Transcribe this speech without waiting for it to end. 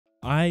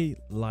I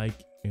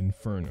like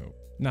Inferno.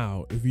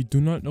 Now, if you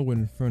do not know what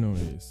Inferno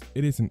is,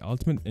 it is an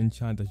ultimate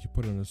enchant that you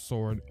put on a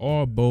sword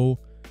or a bow,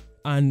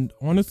 and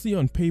honestly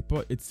on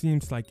paper it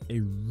seems like a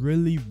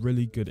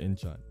really good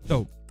enchant.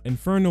 So,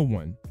 Inferno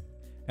 1.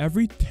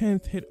 Every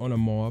 10th hit on a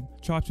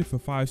mob, traps it for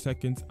 5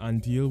 seconds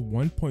and deal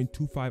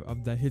 1.25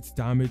 of that hit's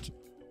damage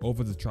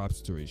over the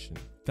trap's duration.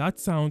 That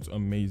sounds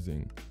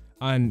amazing.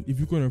 And if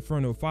you go to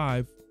Inferno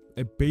 5,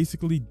 it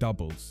basically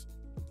doubles,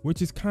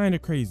 which is kind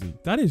of crazy.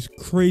 That is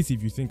crazy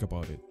if you think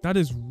about it. That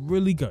is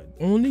really good.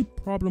 Only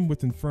problem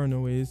with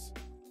Inferno is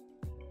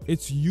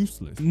it's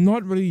useless.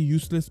 Not really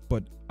useless,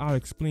 but I'll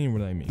explain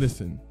what I mean.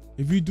 Listen,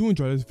 if you do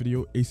enjoy this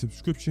video, a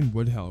subscription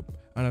would help.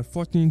 And at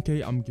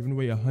 14k, I'm giving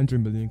away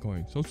 100 million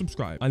coins. So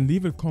subscribe and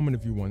leave a comment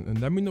if you want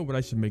and let me know what I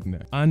should make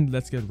next. And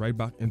let's get right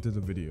back into the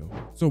video.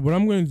 So what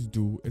I'm going to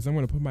do is I'm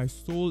going to put my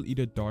Soul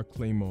Eater Dark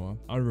Claymore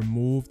and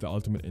remove the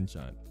ultimate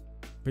enchant.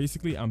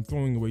 Basically, I'm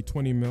throwing away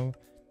 20 mil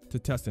to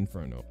test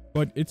Inferno.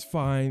 But it's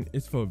fine.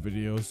 It's for a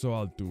video, so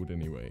I'll do it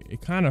anyway.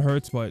 It kind of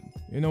hurts, but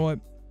you know what?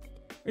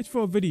 It's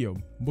for a video.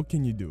 What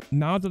can you do?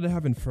 Now that I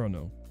have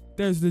Inferno,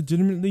 there's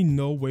legitimately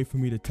no way for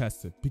me to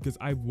test it because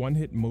I've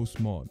one-hit most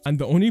mobs. And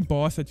the only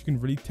boss that you can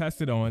really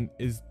test it on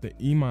is the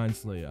Iman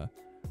Slayer.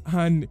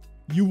 And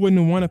you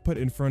wouldn't want to put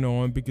Inferno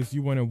on because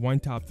you want to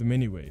one-tap them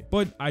anyway.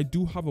 But I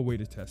do have a way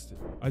to test it.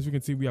 As you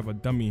can see, we have a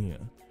dummy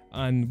here.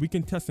 And we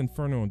can test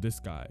Inferno on this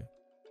guy.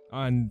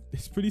 And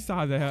it's pretty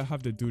sad that I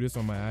have to do this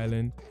on my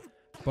island.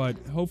 But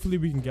hopefully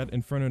we can get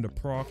Inferno to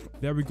proc.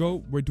 There we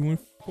go. We're doing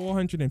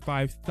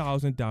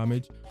 405,000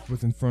 damage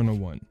with Inferno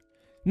 1.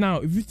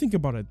 Now, if you think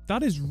about it,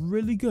 that is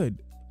really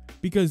good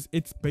because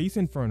it's base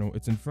Inferno.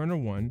 It's Inferno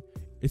 1.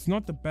 It's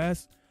not the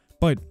best,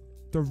 but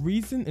the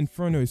reason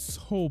Inferno is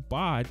so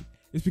bad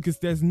is because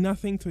there's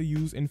nothing to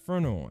use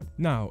Inferno on.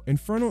 Now,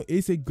 Inferno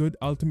is a good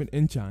ultimate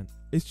enchant.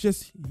 It's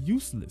just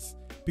useless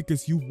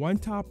because you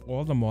one-tap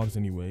all the mobs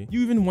anyway.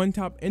 You even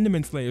one-tap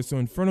Enderman Slayer, so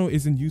Inferno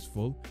isn't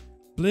useful.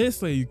 Blaze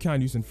Slayer, you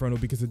can't use Inferno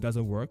because it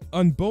doesn't work.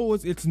 On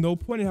bows, it's no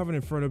point in having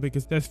Inferno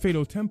because there's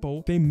Fatal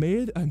Tempo. They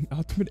made an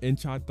ultimate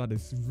enchant that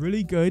is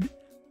really good,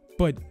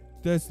 but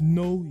there's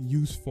no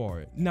use for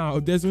it. Now,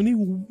 there's only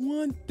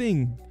one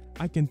thing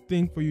I can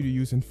think for you to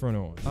use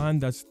Inferno on,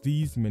 and that's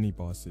these mini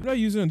bosses. When I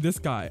use it on this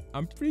guy,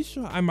 I'm pretty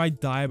sure I might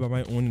die by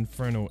my own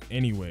Inferno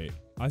anyway.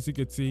 As you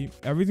can see,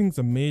 everything's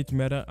a mage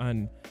meta,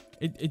 and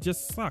it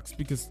just sucks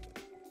because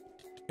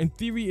in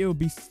theory it will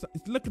be.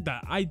 Look at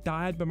that, I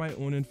died by my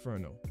own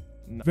Inferno.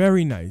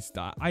 Very nice.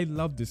 I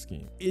love this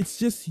game. It's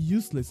just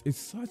useless. It's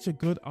such a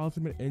good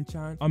ultimate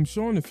enchant. I'm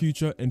sure in the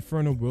future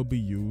Inferno will be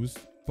used,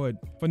 but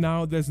for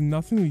now there's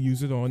nothing to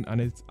use it on,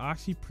 and it's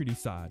actually pretty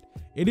sad.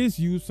 It is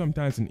used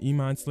sometimes in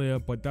Iman Slayer,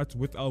 but that's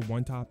without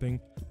one-tapping.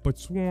 But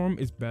Swarm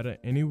is better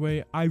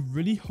anyway. I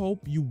really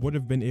hope you would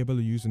have been able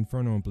to use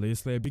Inferno and Blaze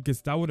Slayer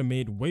because that would have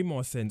made way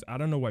more sense. I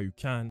don't know why you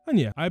can. And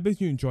yeah, I bet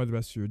you enjoy the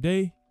rest of your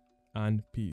day, and peace.